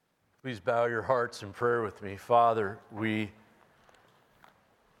Please bow your hearts in prayer with me. Father, we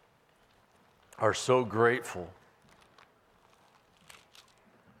are so grateful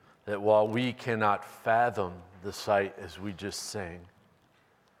that while we cannot fathom the sight as we just sang,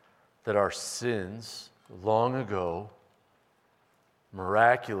 that our sins long ago,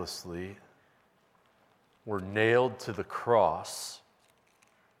 miraculously, were nailed to the cross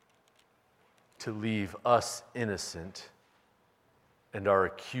to leave us innocent and our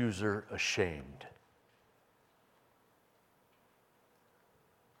accuser ashamed.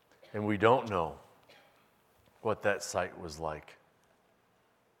 And we don't know what that sight was like.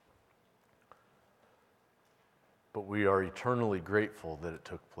 But we are eternally grateful that it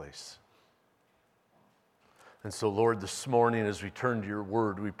took place. And so, Lord, this morning as we turn to your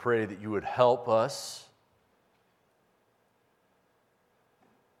word, we pray that you would help us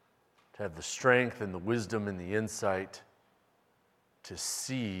to have the strength and the wisdom and the insight to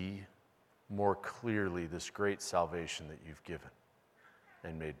see more clearly this great salvation that you've given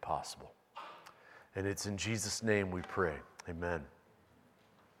and made possible. And it's in Jesus' name we pray. Amen.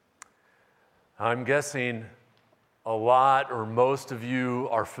 I'm guessing a lot or most of you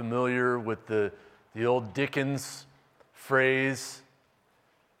are familiar with the old Dickens phrase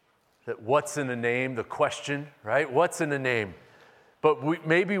that what's in a name, the question, right? What's in a name? But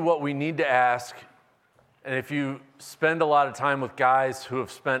maybe what we need to ask, and if you spend a lot of time with guys who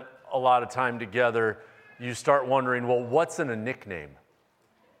have spent a lot of time together, you start wondering, well, what's in a nickname?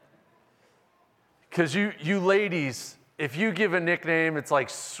 Because you ladies, if you give a nickname, it's like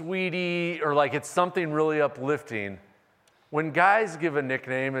sweetie or like it's something really uplifting. When guys give a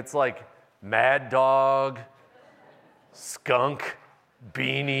nickname, it's like mad dog, skunk,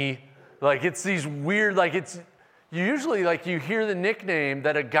 beanie. Like it's these weird, like it's usually like you hear the nickname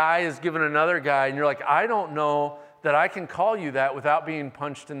that a guy is given another guy and you're like, I don't know that I can call you that without being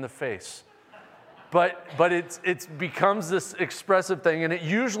punched in the face. But it becomes this expressive thing, and it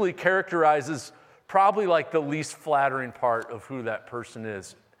usually characterizes probably like the least flattering part of who that person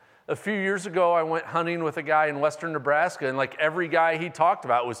is. A few years ago, I went hunting with a guy in western Nebraska, and like every guy he talked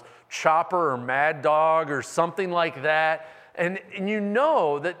about was Chopper or Mad Dog or something like that. And you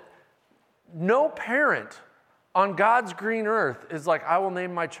know that no parent on God's green earth is like, I will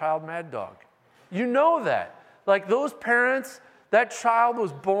name my child Mad Dog. You know that. Like those parents, that child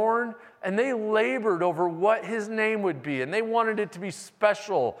was born and they labored over what his name would be, and they wanted it to be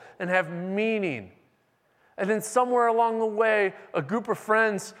special and have meaning. And then somewhere along the way, a group of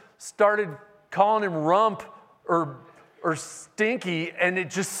friends started calling him Rump or Stinky, and it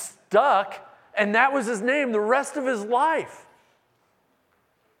just stuck, and that was his name the rest of his life.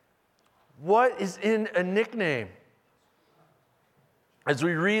 What is in a nickname? As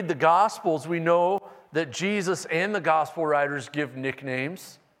we read the Gospels, we know that Jesus and the Gospel writers give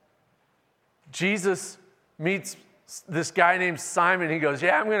nicknames. Jesus meets this guy named Simon. He goes,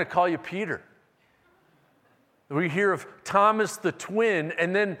 yeah, I'm going to call you Peter. We hear of Thomas the twin,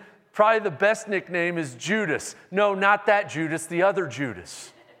 and then probably the best nickname is Judas. No, not that Judas, the other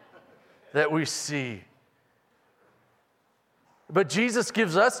Judas that we see. But Jesus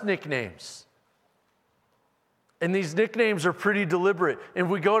gives us nicknames. And these nicknames are pretty deliberate. And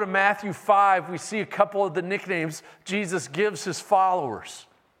if we go to Matthew 5, we see a couple of the nicknames Jesus gives his followers.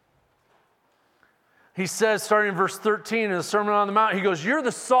 He says, starting in verse 13 in the Sermon on the Mount, he goes, you're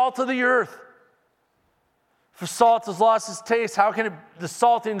the salt of the earth. If salt has lost its taste, how can the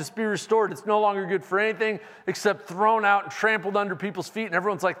saltiness be restored? It's no longer good for anything except thrown out and trampled under people's feet. And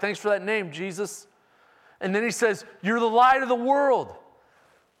everyone's like, thanks for that name, Jesus. And then he says, you're the light of the world.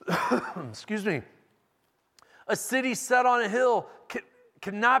 Excuse me. A city set on a hill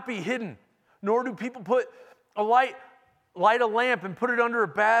cannot be hidden, nor do people light a lamp and put it under a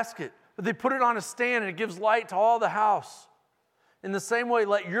basket, but they put it on a stand and it gives light to all the house. In the same way,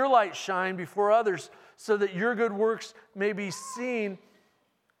 let your light shine before others so that your good works may be seen,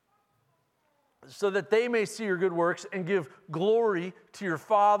 so that they may see your good works and give glory to your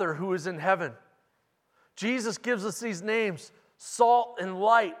Father who is in heaven. Jesus gives us these names, salt and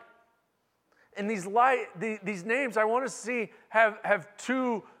light. And these names I want to see have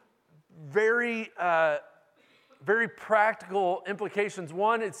two very practical implications.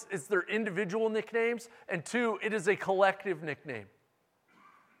 One, it's their individual nicknames, and two, it is a collective nickname.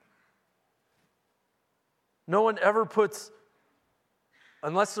 No one ever puts,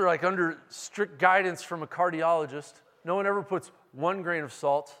 unless they're like under strict guidance from a cardiologist, no one ever puts 1 grain of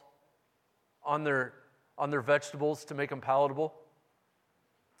salt on their vegetables to make them palatable.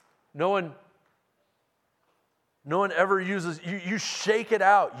 No one ever uses, you shake it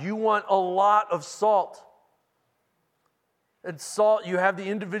out. You want a lot of salt. And salt, you have the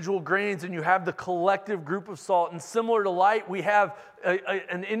individual grains and you have the collective group of salt. And similar to light, we have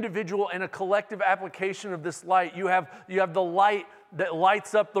an individual and a collective application of this light. You have the light that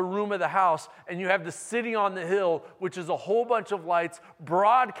lights up the room of the house, and you have the city on the hill, which is a whole bunch of lights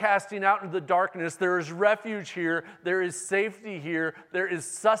broadcasting out into the darkness. There is refuge here. There is safety here. There is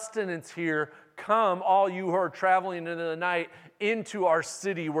sustenance here. Come, all you who are traveling into the night, into our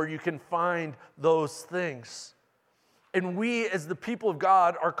city where you can find those things. And we, as the people of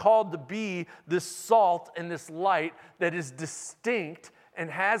God, are called to be this salt and this light that is distinct and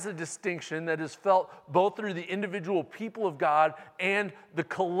has a distinction that is felt both through the individual people of God and the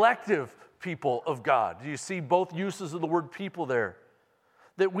collective people of God. Do you see both uses of the word people there?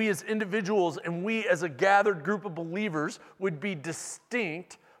 That we as individuals and we as a gathered group of believers would be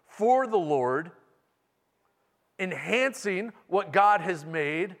distinct for the Lord, enhancing what God has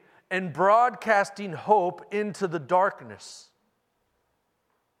made and broadcasting hope into the darkness.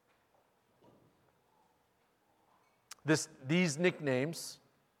 These nicknames,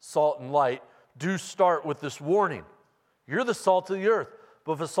 salt and light, do start with this warning. You're the salt of the earth.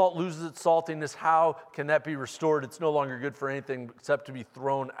 But if a salt loses its saltiness, how can that be restored? It's no longer good for anything except to be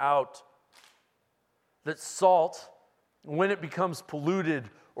thrown out. That salt, when it becomes polluted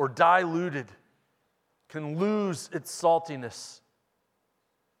or diluted, can lose its saltiness.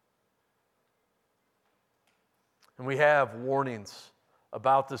 And we have warnings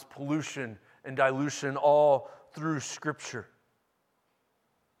about this pollution and dilution all through Scripture,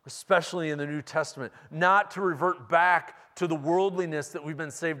 especially in the New Testament. Not to revert back to the worldliness that we've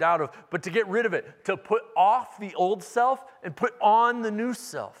been saved out of, but to get rid of it, to put off the old self and put on the new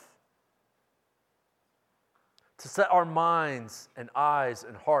self. To set our minds and eyes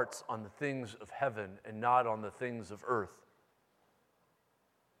and hearts on the things of heaven and not on the things of earth.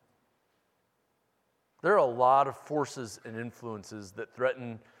 There are a lot of forces and influences that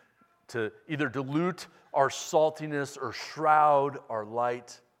threaten to either dilute our saltiness or shroud our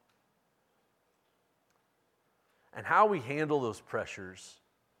light. And how we handle those pressures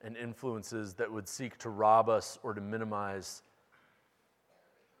and influences that would seek to rob us or to minimize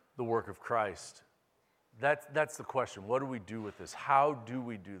the work of Christ. That's the question. What do we do with this? How do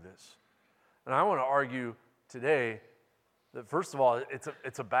we do this? And I want to argue today that first of all,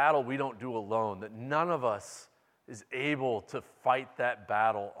 it's a battle we don't do alone, that none of us is able to fight that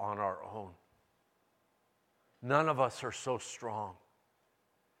battle on our own. None of us are so strong.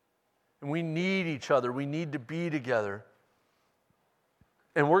 And we need each other. We need to be together.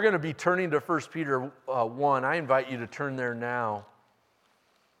 And we're going to be turning to 1 Peter 1. I invite you to turn there now.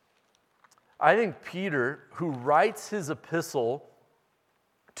 I think Peter, who writes his epistle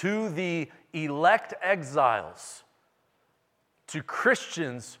to the elect exiles, to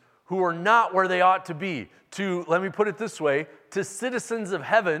Christians who are not where they ought to be, to, let me put it this way, to citizens of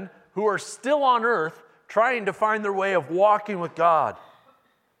heaven who are still on earth trying to find their way of walking with God.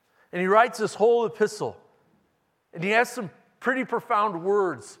 And he writes this whole epistle, and he has some pretty profound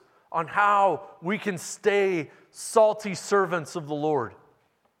words on how we can stay salty servants of the Lord.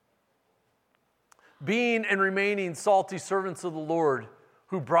 Being and remaining salty servants of the Lord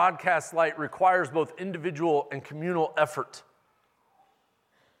who broadcast light requires both individual and communal effort.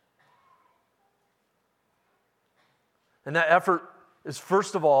 And that effort is,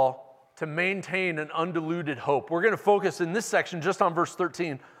 first of all, to maintain an undiluted hope. We're going to focus in this section just on verse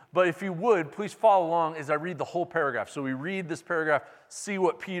 13, but if you would, please follow along as I read the whole paragraph. So we read this paragraph, see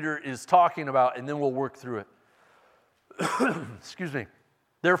what Peter is talking about, and then we'll work through it. Excuse me.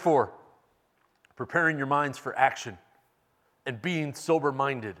 Therefore, preparing your minds for action and being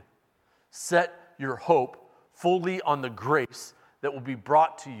sober-minded, set your hope fully on the grace that will be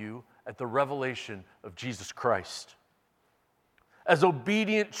brought to you at the revelation of Jesus Christ. As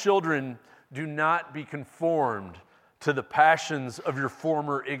obedient children, do not be conformed to the passions of your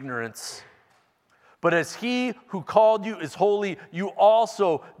former ignorance. But as he who called you is holy, you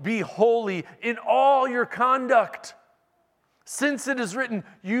also be holy in all your conduct. Since it is written,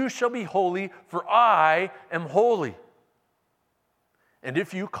 you shall be holy, for I am holy. And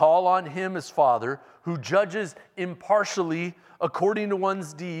if you call on him as Father, who judges impartially according to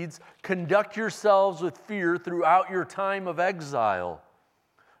one's deeds, conduct yourselves with fear throughout your time of exile,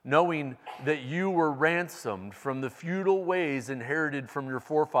 knowing that you were ransomed from the futile ways inherited from your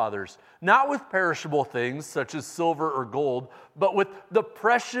forefathers, not with perishable things such as silver or gold, but with the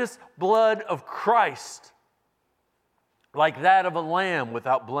precious blood of Christ, like that of a lamb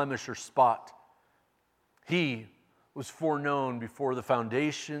without blemish or spot. He was foreknown before the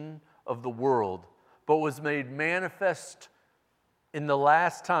foundation of the world, but was made manifest in the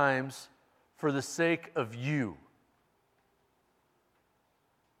last times for the sake of you,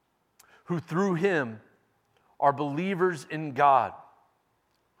 who through him are believers in God,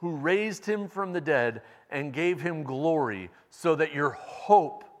 who raised him from the dead and gave him glory, so that your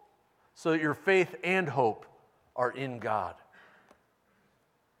faith and hope are in God.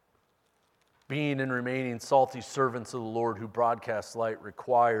 Being and remaining salty servants of the Lord who broadcast light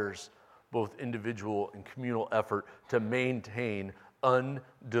requires both individual and communal effort to maintain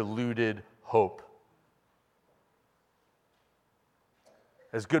undiluted hope.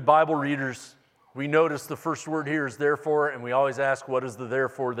 As good Bible readers, we notice the first word here is therefore, and we always ask, what is the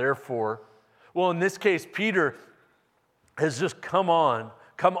therefore? Well, in this case, Peter has just come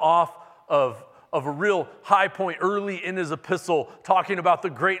off of a real high point early in his epistle, talking about the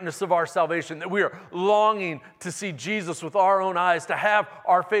greatness of our salvation, that we are longing to see Jesus with our own eyes, to have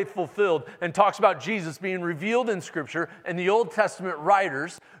our faith fulfilled, and talks about Jesus being revealed in Scripture, and the Old Testament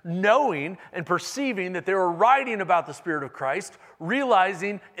writers knowing and perceiving that they were writing about the Spirit of Christ,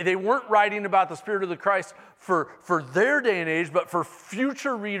 realizing they weren't writing about the Spirit of the Christ for their day and age, but for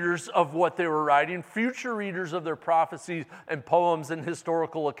future readers of what they were writing, future readers of their prophecies and poems and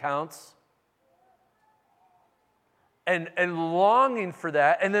historical accounts. And longing for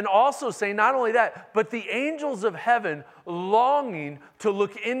that, and then also saying not only that, but the angels of heaven longing to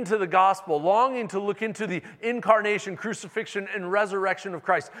look into the gospel, longing to look into the incarnation, crucifixion, and resurrection of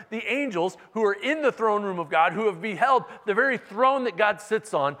Christ. The angels who are in the throne room of God, who have beheld the very throne that God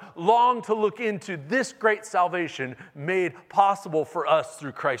sits on, long to look into this great salvation made possible for us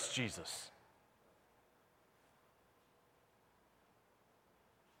through Christ Jesus.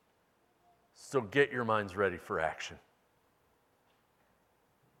 So get your minds ready for action.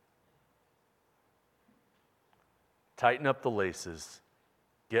 Tighten up the laces,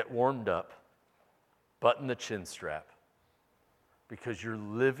 get warmed up, button the chin strap, because you're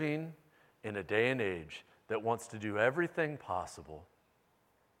living in a day and age that wants to do everything possible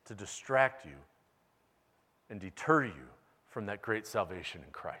to distract you and deter you from that great salvation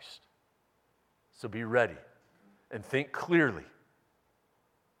in Christ. So be ready and think clearly.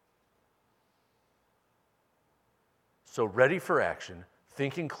 So ready for action,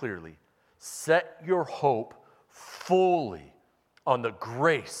 thinking clearly, set your hope fully on the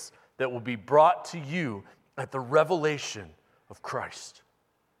grace that will be brought to you at the revelation of Christ.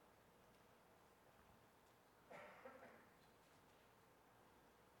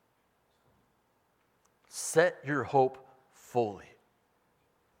 Set your hope fully.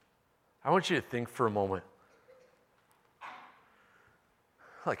 I want you to think for a moment,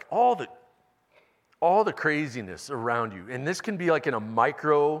 like all the craziness around you, and this can be like in a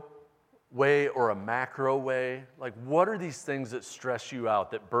micro way or a macro way. Like, what are these things that stress you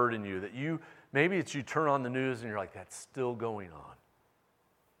out, that burden you, that maybe it's you turn on the news and you're like, that's still going on.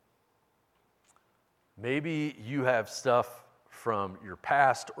 Maybe you have stuff from your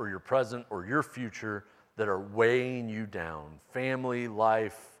past or your present or your future that are weighing you down. Family,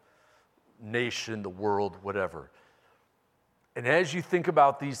 life, nation, the world, whatever. And as you think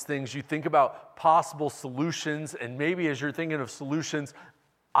about these things, you think about possible solutions, and maybe as you're thinking of solutions,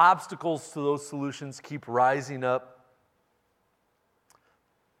 obstacles to those solutions keep rising up.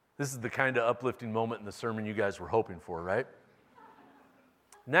 This is the kind of uplifting moment in the sermon you guys were hoping for, right?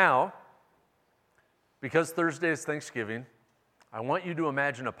 Now, because Thursday is Thanksgiving, I want you to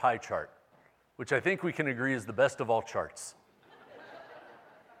imagine a pie chart, which I think we can agree is the best of all charts.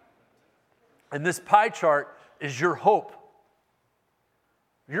 And this pie chart is your hope.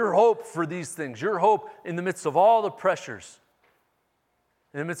 Your hope for these things, your hope in the midst of all the pressures,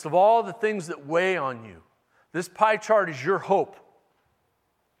 in the midst of all the things that weigh on you. This pie chart is your hope.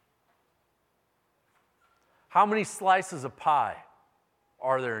 How many slices of pie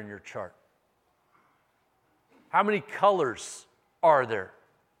are there in your chart? How many colors are there?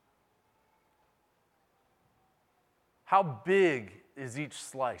 How big is each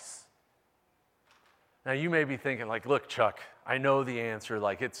slice? Now you may be thinking, like, look, Chuck, I know the answer.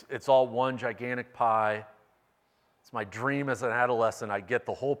 Like, it's all one gigantic pie. It's my dream as an adolescent. I get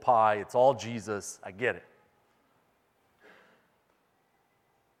the whole pie. It's all Jesus. I get it.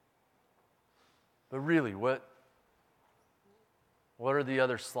 But really, what are the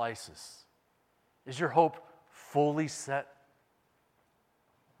other slices? Is your hope fully set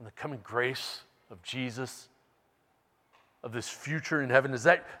on the coming grace of Jesus, of this future in heaven? Is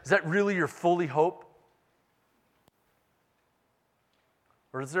that really your fully hope?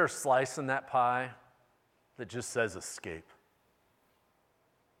 Or is there a slice in that pie that just says escape?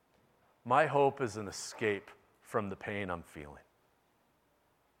 My hope is an escape from the pain I'm feeling.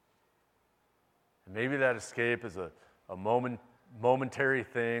 And maybe that escape is a momentary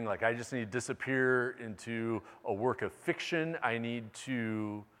thing, like I just need to disappear into a work of fiction. I need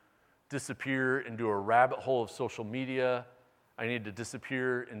to disappear into a rabbit hole of social media. I need to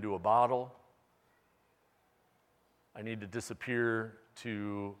disappear into a bottle. I need to disappear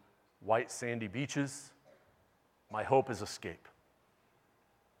to white sandy beaches. My hope is escape.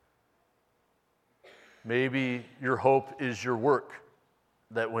 Maybe your hope is your work,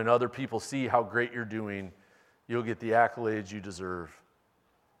 that when other people see how great you're doing, you'll get the accolades you deserve.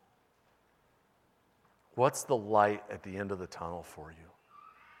 What's the light at the end of the tunnel for you?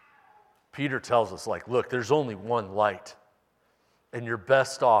 Peter tells us, look, there's only one light, and you're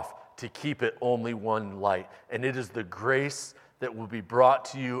best off to keep it only one light, and it is the grace that will be brought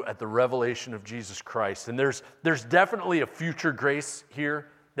to you at the revelation of Jesus Christ. And there's definitely a future grace here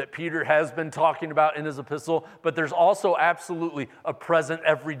that Peter has been talking about in his epistle, but there's also absolutely a present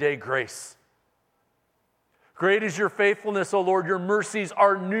everyday grace. Great is your faithfulness, O Lord. Your mercies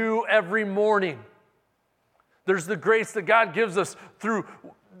are new every morning. There's the grace that God gives us through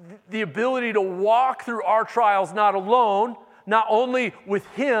the ability to walk through our trials not alone, not only with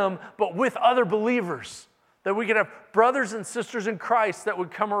Him, but with other believers. That we could have brothers and sisters in Christ that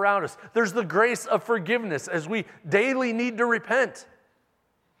would come around us. There's the grace of forgiveness as we daily need to repent.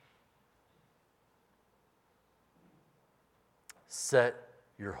 Set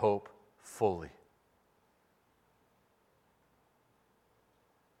your hope fully.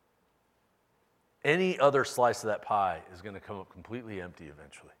 Any other slice of that pie is going to come up completely empty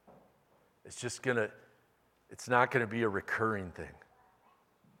eventually. It's not going to be a recurring thing.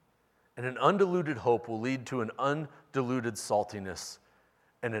 And an undiluted hope will lead to an undiluted saltiness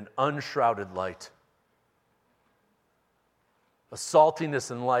and an unshrouded light. A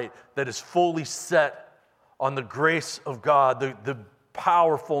saltiness and light that is fully set on the grace of God, the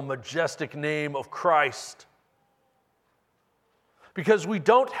powerful, majestic name of Christ. Because we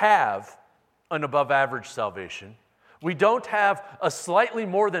don't have an above-average salvation. We don't have a slightly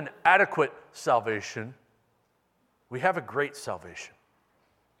more than adequate salvation. We have a great salvation.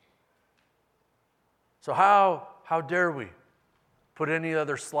 So how dare we put any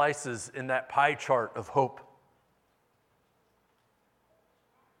other slices in that pie chart of hope?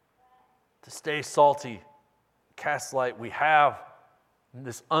 To stay salty, cast light, we have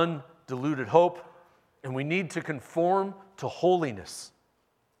this undiluted hope, and we need to conform to holiness.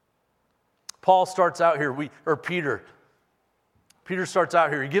 Paul starts out here, Peter starts out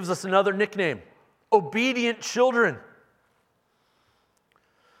here. He gives us another nickname, obedient children.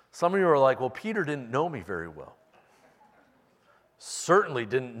 Some of you are like, well, Peter didn't know me very well. Certainly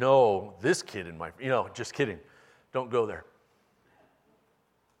didn't know this kid just kidding. Don't go there.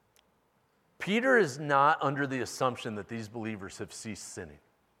 Peter is not under the assumption that these believers have ceased sinning.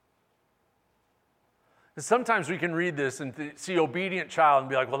 And sometimes we can read this and see obedient child and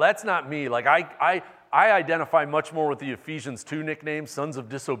be like, well, that's not me. Like I identify much more with the Ephesians 2 nickname, sons of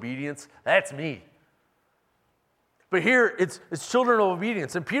disobedience. That's me. But here, it's children of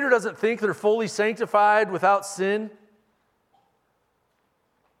obedience. And Peter doesn't think they're fully sanctified without sin.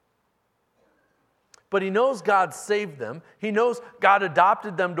 But he knows God saved them. He knows God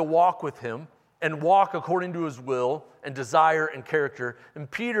adopted them to walk with Him and walk according to His will and desire and character.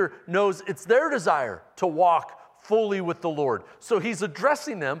 And Peter knows it's their desire to walk fully with the Lord. So he's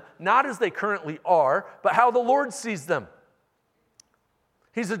addressing them not as they currently are, but how the Lord sees them.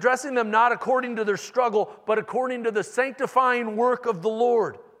 He's addressing them not according to their struggle, but according to the sanctifying work of the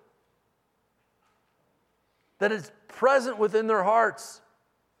Lord that is present within their hearts.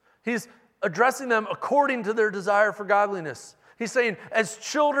 He's addressing them according to their desire for godliness. He's saying, as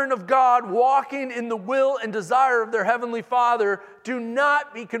children of God, walking in the will and desire of their Heavenly Father, do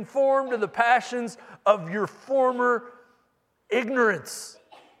not be conformed to the passions of your former ignorance.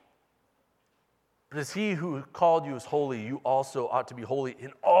 But as He who called you is holy, you also ought to be holy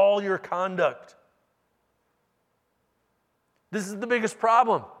in all your conduct. This is the biggest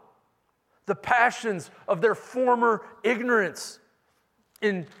problem. The passions of their former ignorance.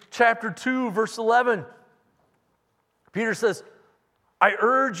 In chapter 2, verse 11, Peter says, I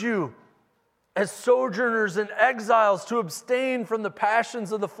urge you as sojourners and exiles to abstain from the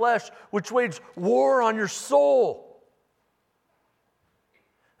passions of the flesh, which wage war on your soul.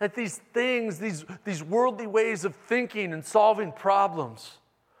 That these things, these worldly ways of thinking and solving problems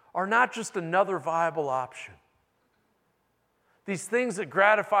are not just another viable option. These things that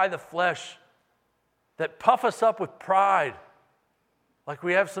gratify the flesh, that puff us up with pride, like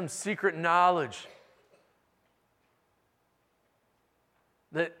we have some secret knowledge,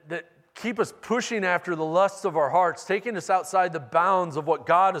 that keep us pushing after the lusts of our hearts, taking us outside the bounds of what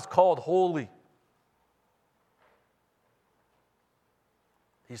God has called holy.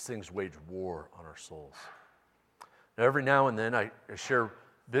 These things wage war on our souls. Now, every now and then I share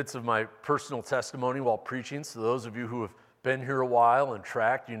bits of my personal testimony while preaching. So those of you who have been here a while and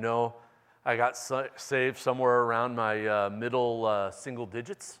tracked, you know I got saved somewhere around my middle single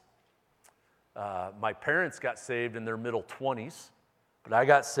digits. My parents got saved in their middle 20s, but I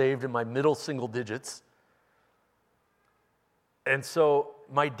got saved in my middle single digits. And so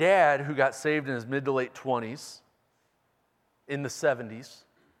my dad, who got saved in his mid to late 20s, in the 70s,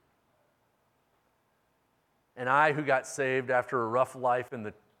 and I, who got saved after a rough life in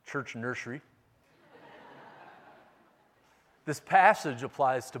the church nursery, this passage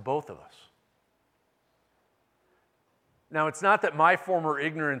applies to both of us. Now, it's not that my former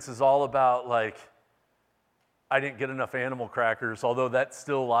ignorance is all about, like, I didn't get enough animal crackers, although that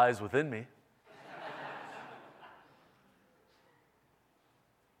still lies within me.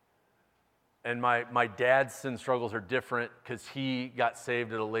 And my dad's sin struggles are different because he got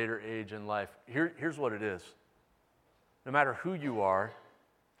saved at a later age in life. Here's what it is. No matter who you are,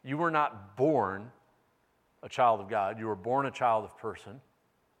 you were not born a child of God. You were born a child of person.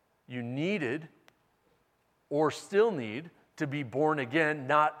 You needed or still need to be born again,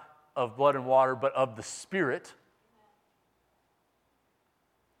 not of blood and water, but of the Spirit.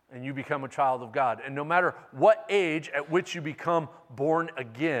 And you become a child of God. And no matter what age at which you become born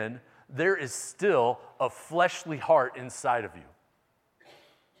again, there is still a fleshly heart inside of you.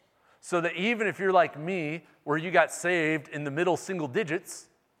 So that even if you're like me, where you got saved in the middle single digits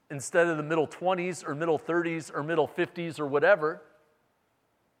instead of the middle 20s or middle 30s or middle 50s or whatever,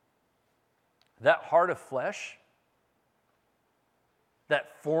 that heart of flesh,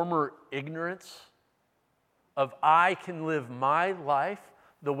 that former ignorance of I can live my life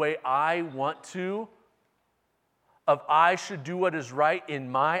the way I want to, of I should do what is right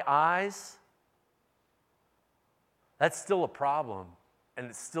in my eyes, that's still a problem, and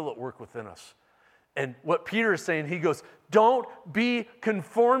it's still at work within us. And what Peter is saying, he goes, don't be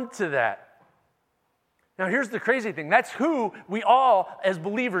conformed to that. Now, here's the crazy thing. That's who we all, as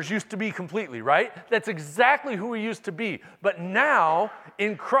believers, used to be completely, right? That's exactly who we used to be. But now,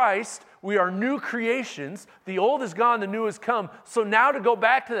 in Christ, we are new creations. The old is gone, the new has come. So now to go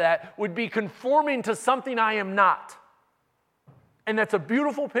back to that would be conforming to something I am not. And that's a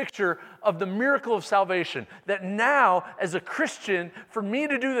beautiful picture of the miracle of salvation. That now, as a Christian, for me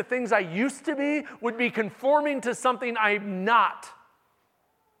to do the things I used to be would be conforming to something I'm not.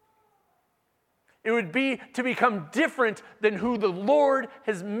 It would be to become different than who the Lord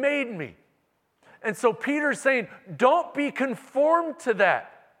has made me. And so Peter's saying, don't be conformed to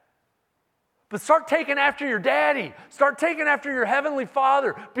that. But start taking after your daddy. Start taking after your heavenly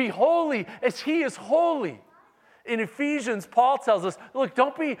Father. Be holy as he is holy. In Ephesians, Paul tells us, look,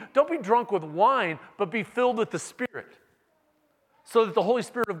 don't be drunk with wine, but be filled with the Spirit. So that the Holy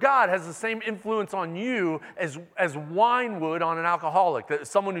Spirit of God has the same influence on you as wine would on an alcoholic, that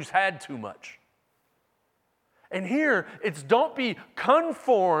someone who's had too much. And here, it's don't be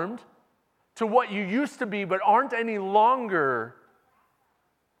conformed to what you used to be but aren't any longer.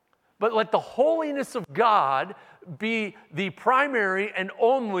 But let the holiness of God be the primary and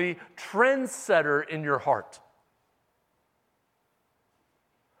only trendsetter in your heart.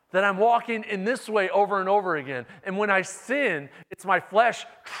 That I'm walking in this way over and over again. And when I sin, it's my flesh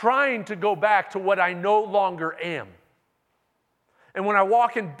trying to go back to what I no longer am. And when I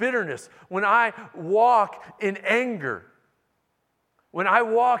walk in bitterness, when I walk in anger, when I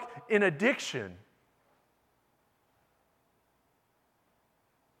walk in addiction,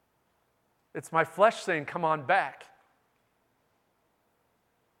 it's my flesh saying, come on back.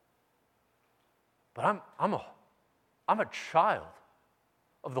 But I'm a child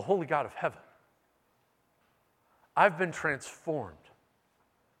of the holy God of heaven. I've been transformed.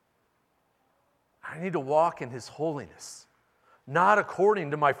 I need to walk in his holiness. Not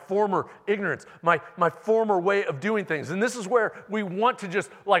according to my former ignorance, my former way of doing things. And this is where we want to just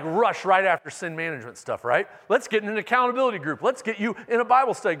like rush right after sin management stuff, right? Let's get in an accountability group. Let's get you in a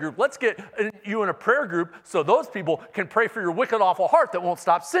Bible study group. Let's get you in a prayer group so those people can pray for your wicked, awful heart that won't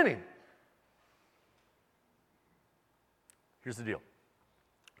stop sinning. Here's the deal.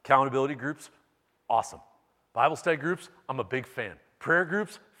 Accountability groups, awesome. Bible study groups, I'm a big fan. Prayer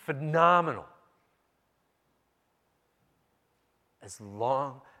groups, phenomenal.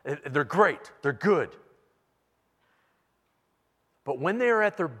 They're great, they're good. But when they are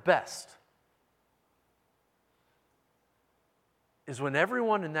at their best is when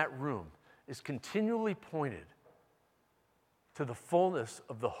everyone in that room is continually pointed to the fullness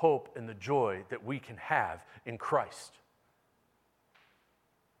of the hope and the joy that we can have in Christ.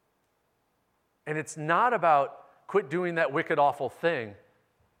 And it's not about quit doing that wicked, awful thing,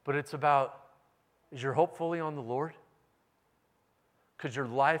 but it's about, is your hope fully on the Lord? Because your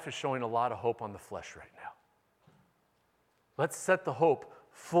life is showing a lot of hope on the flesh right now. Let's set the hope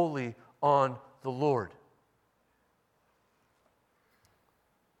fully on the Lord.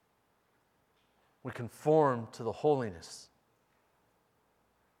 We conform to the holiness.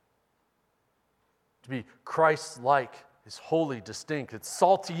 To be Christ-like is holy, distinct. It's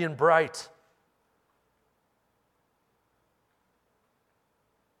salty and bright.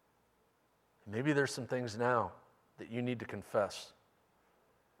 Maybe there's some things now that you need to confess,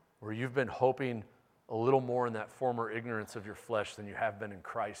 where you've been hoping a little more in that former ignorance of your flesh than you have been in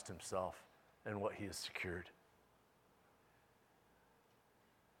Christ himself and what he has secured.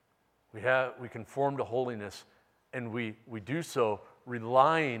 We conform to holiness, and we do so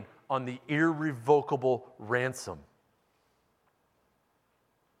relying on the irrevocable ransom.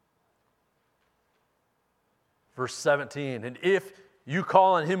 Verse 17, and if you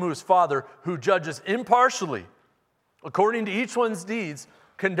call on him who is Father, who judges impartially, according to each one's deeds,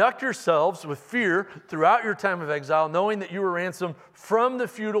 conduct yourselves with fear throughout your time of exile, knowing that you were ransomed from the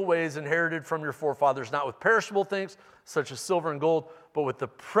futile ways inherited from your forefathers, not with perishable things, such as silver and gold, but with the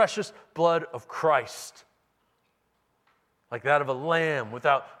precious blood of Christ, like that of a lamb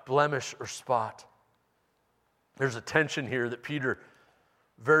without blemish or spot. There's a tension here that Peter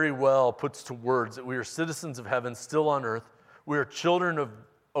very well puts to words, that we are citizens of heaven, still on earth. We are children of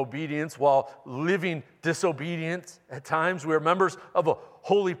obedience while living disobedience at times. We are members of a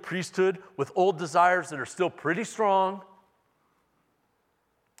holy priesthood with old desires that are still pretty strong.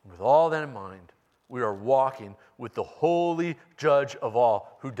 With all that in mind, we are walking with the holy judge of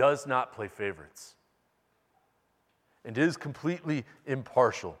all, who does not play favorites and is completely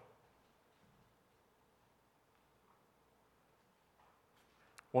impartial.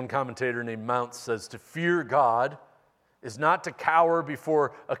 One commentator named Mounce says, to fear God is not to cower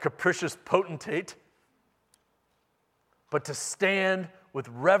before a capricious potentate, but to stand with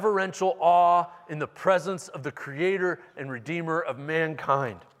reverential awe in the presence of the Creator and Redeemer of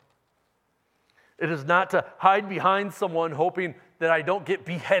mankind. It is not to hide behind someone hoping that I don't get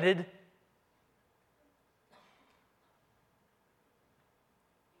beheaded.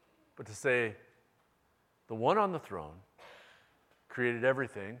 But to say, the one on the throne created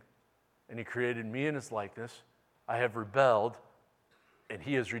everything, and he created me in his likeness. I have rebelled, and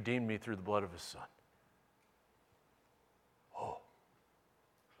he has redeemed me through the blood of his Son. Oh.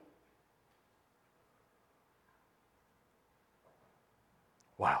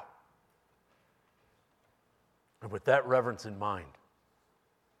 Wow. And with that reverence in mind,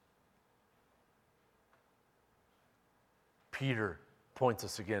 Peter points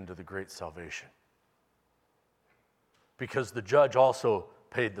us again to the great salvation. Because the judge also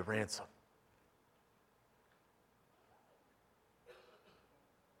paid the ransom.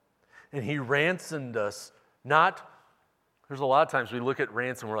 And he ransomed us, there's a lot of times we look at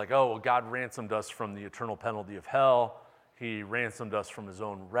ransom, we're like, oh, well, God ransomed us from the eternal penalty of hell. He ransomed us from his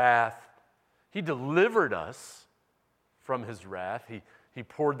own wrath. He delivered us from his wrath. He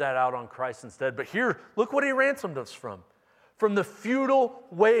poured that out on Christ instead. But here, look what he ransomed us from. From the futile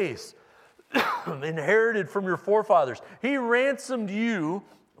ways inherited from your forefathers. He ransomed you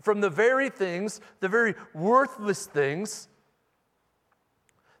from the very things, the very worthless things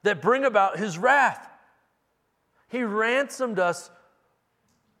that bring about his wrath. He ransomed us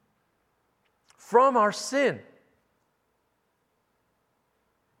from our sin.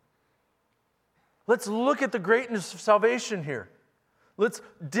 Let's look at the greatness of salvation here. Let's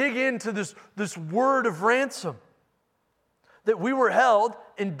dig into this word of ransom. That we were held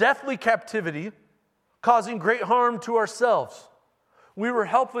in deathly captivity, causing great harm to ourselves. We were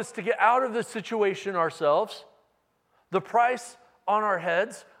helpless to get out of the situation ourselves. The price on our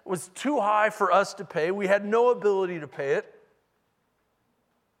heads was too high for us to pay. We had no ability to pay it.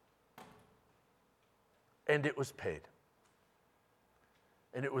 And it was paid.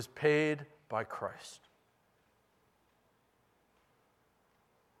 And it was paid by Christ.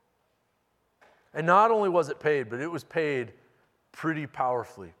 And not only was it paid, but it was paid pretty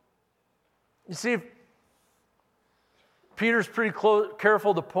powerfully. You see, Peter's pretty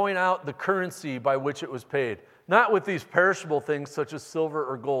careful to point out the currency by which it was paid. Not with these perishable things such as silver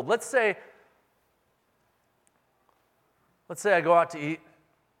or gold. Let's say I go out to eat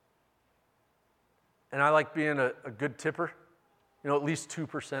and I like being a good tipper. At least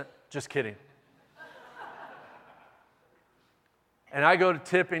 2%. Just kidding. And I go to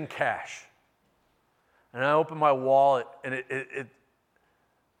tip in cash. And I open my wallet, and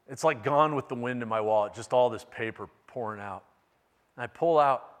it's like gone with the wind in my wallet, just all this paper pouring out. And I pull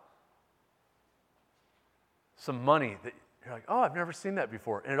out some money that you're like, oh, I've never seen that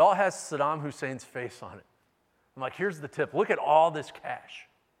before. And it all has Saddam Hussein's face on it. I'm like, here's the tip. Look at all this cash.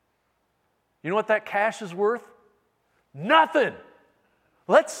 You know what that cash is worth? Nothing.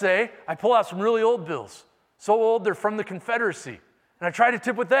 Let's say I pull out some really old bills. So old, they're from the Confederacy. And I try to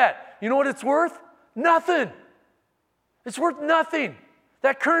tip with that. You know what it's worth? Nothing. It's worth nothing.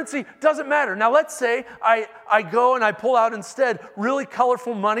 That currency doesn't matter. Now let's say I go and I pull out instead really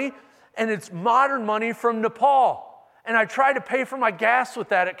colorful money, and it's modern money from Nepal. And I try to pay for my gas with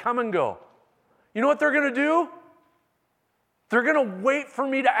that at Come and Go. You know what they're going to do? They're going to wait for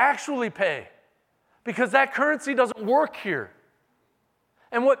me to actually pay because that currency doesn't work here.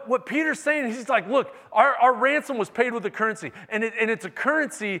 And what Peter's saying, he's like, look, our ransom was paid with a currency, and it's a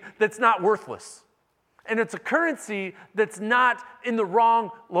currency that's not worthless. And it's a currency that's not in the wrong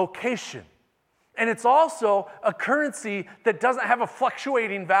location. And it's also a currency that doesn't have a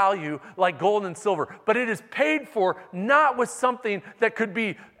fluctuating value like gold and silver, but it is paid for not with something that could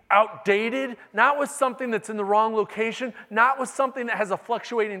be outdated, not with something that's in the wrong location, not with something that has a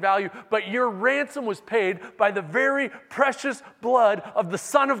fluctuating value, but your ransom was paid by the very precious blood of the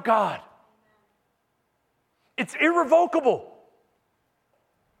Son of God. It's irrevocable.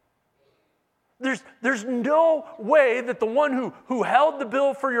 There's no way that the one who held the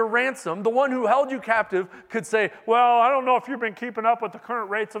bill for your ransom, the one who held you captive, could say, well, I don't know if you've been keeping up with the current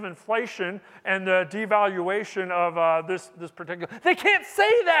rates of inflation and the devaluation of this particular. They can't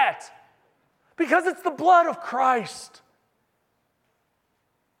say that because it's the blood of Christ.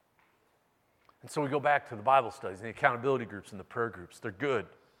 And so we go back to the Bible studies and the accountability groups and the prayer groups. They're good.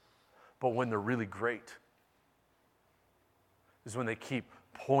 But when they're really great is when they keep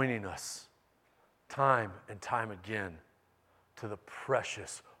pointing us time and time again to the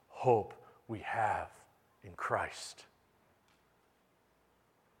precious hope we have in Christ.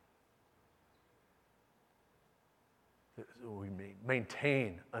 That we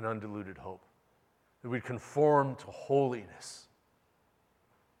maintain an undiluted hope, that we conform to holiness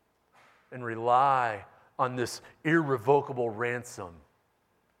and rely on this irrevocable ransom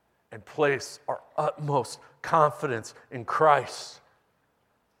and place our utmost confidence in Christ.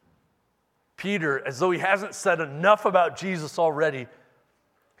 Peter, as though he hasn't said enough about Jesus already,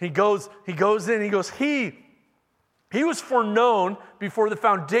 he goes in, he goes, he was foreknown before the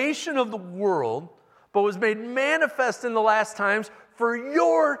foundation of the world, but was made manifest in the last times for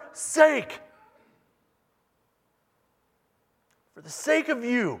your sake. For the sake of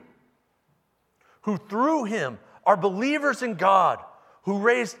you, who through him are believers in God, who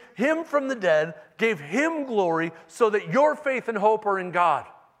raised him from the dead, gave him glory, so that your faith and hope are in God.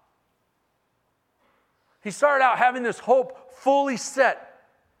 He started out having this hope fully set.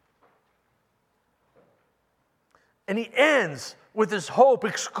 And he ends with his hope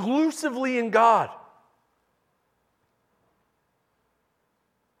exclusively in God.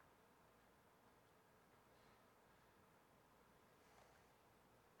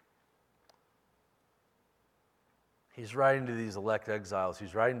 He's writing to these elect exiles.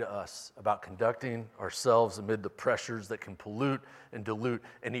 He's writing to us about conducting ourselves amid the pressures that can pollute and dilute.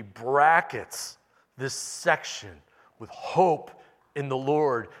 And he brackets this section with hope in the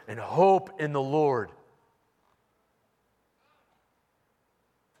Lord and hope in the Lord.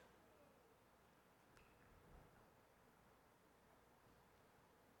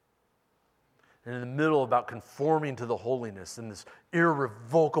 And in the middle about conforming to the holiness and this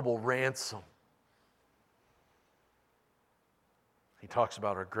irrevocable ransom, he talks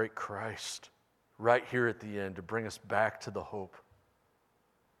about our great Christ right here at the end to bring us back to the hope.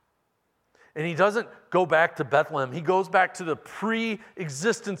 And he doesn't go back to Bethlehem. He goes back to the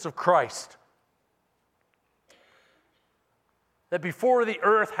pre-existence of Christ. That before the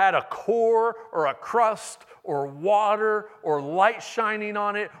earth had a core or a crust or water or light shining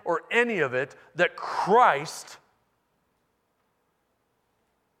on it or any of it, that Christ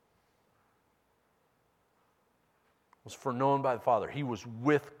was foreknown by the Father. He was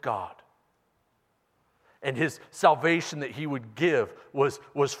with God. And his salvation that he would give was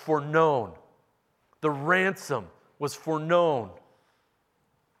foreknown. The ransom was foreknown.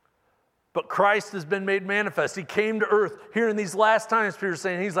 But Christ has been made manifest. He came to earth here in these last times, Peter's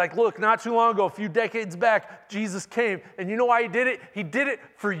saying. He's like, look, not too long ago, a few decades back, Jesus came. And you know why he did it? He did it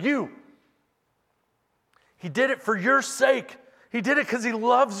for you. He did it for your sake. He did it because he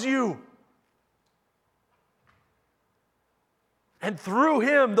loves you. And through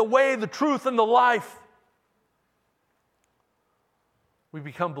him, the way, the truth, and the life, we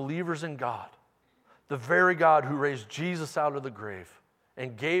become believers in God, the very God who raised Jesus out of the grave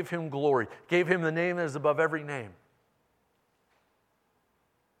and gave him glory, gave him the name that is above every name,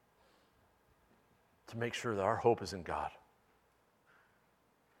 to make sure that our hope is in God.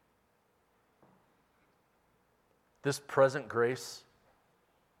 This present grace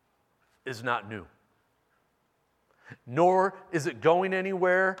is not new. Nor is it going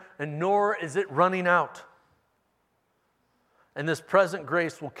anywhere, and nor is it running out. And this present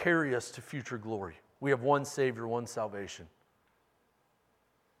grace will carry us to future glory. We have one Savior, one salvation.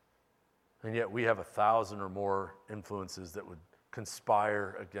 And yet we have 1,000 or more influences that would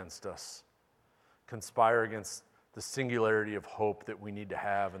conspire against us, conspire against the singularity of hope that we need to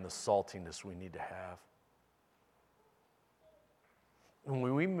have and the saltiness we need to have. And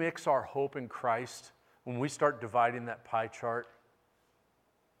when we mix our hope in Christ, when we start dividing that pie chart,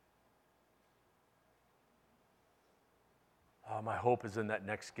 my hope is in that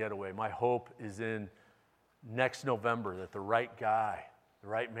next getaway. My hope is in next November that the right guy, the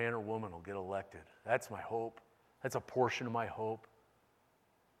right man or woman will get elected. That's my hope. That's a portion of my hope.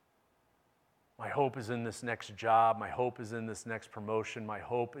 My hope is in this next job. My hope is in this next promotion. My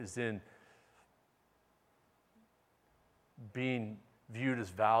hope is in being viewed as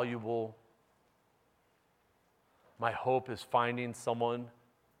valuable. My hope is finding someone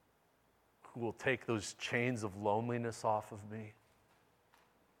who will take those chains of loneliness off of me.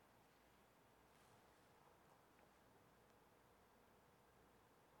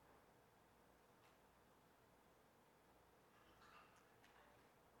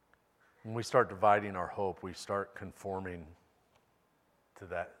 When we start dividing our hope, we start conforming to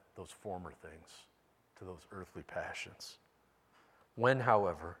those former things, to those earthly passions. When,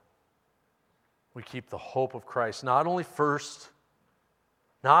 however, we keep the hope of Christ not only first,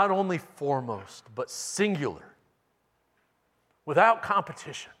 not only foremost, but singular, without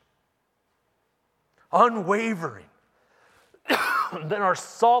competition, unwavering, then our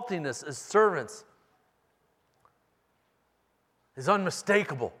saltiness as servants is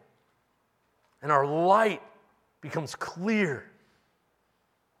unmistakable, and our light becomes clear.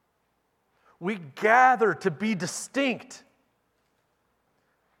 We gather to be distinct.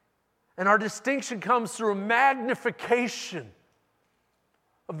 And our distinction comes through a magnification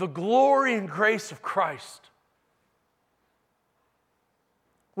of the glory and grace of Christ.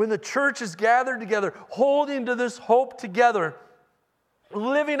 When the church is gathered together, holding to this hope together,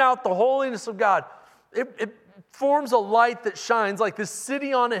 living out the holiness of God, it forms a light that shines like this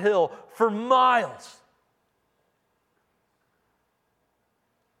city on a hill for miles.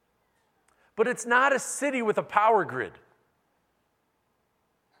 But it's not a city with a power grid.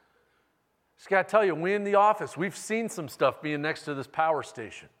 Just got to tell you, we in the office, we've seen some stuff being next to this power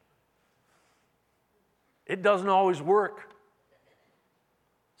station. It doesn't always work.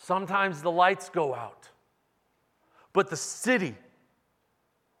 Sometimes the lights go out. But the city,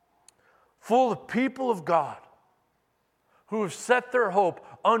 full of people of God, who have set their hope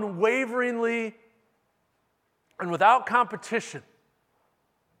unwaveringly and without competition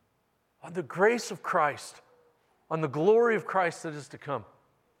on the grace of Christ, on the glory of Christ that is to come.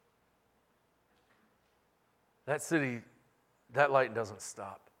 That city, that light doesn't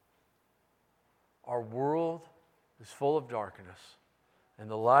stop. Our world is full of darkness, and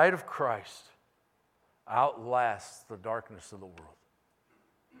the light of Christ outlasts the darkness of the world.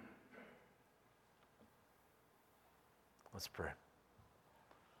 Let's pray.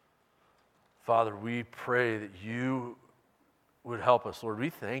 Father, we pray that you would help us. Lord, we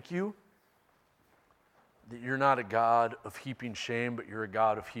thank you that you're not a God of heaping shame, but you're a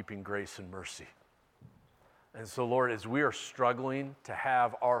God of heaping grace and mercy. And so, Lord, as we are struggling to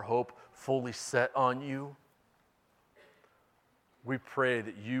have our hope fully set on you, we pray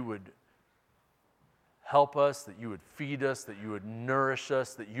that you would help us, that you would feed us, that you would nourish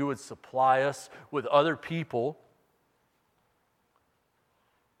us, that you would supply us with other people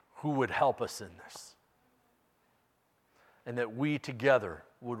who would help us in this. And that we together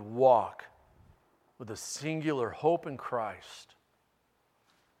would walk with a singular hope in Christ.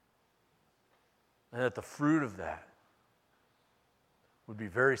 And that the fruit of that would be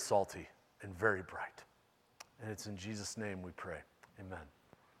very salty and very bright. And it's in Jesus' name we pray. Amen.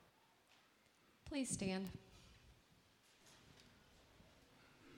 Please stand.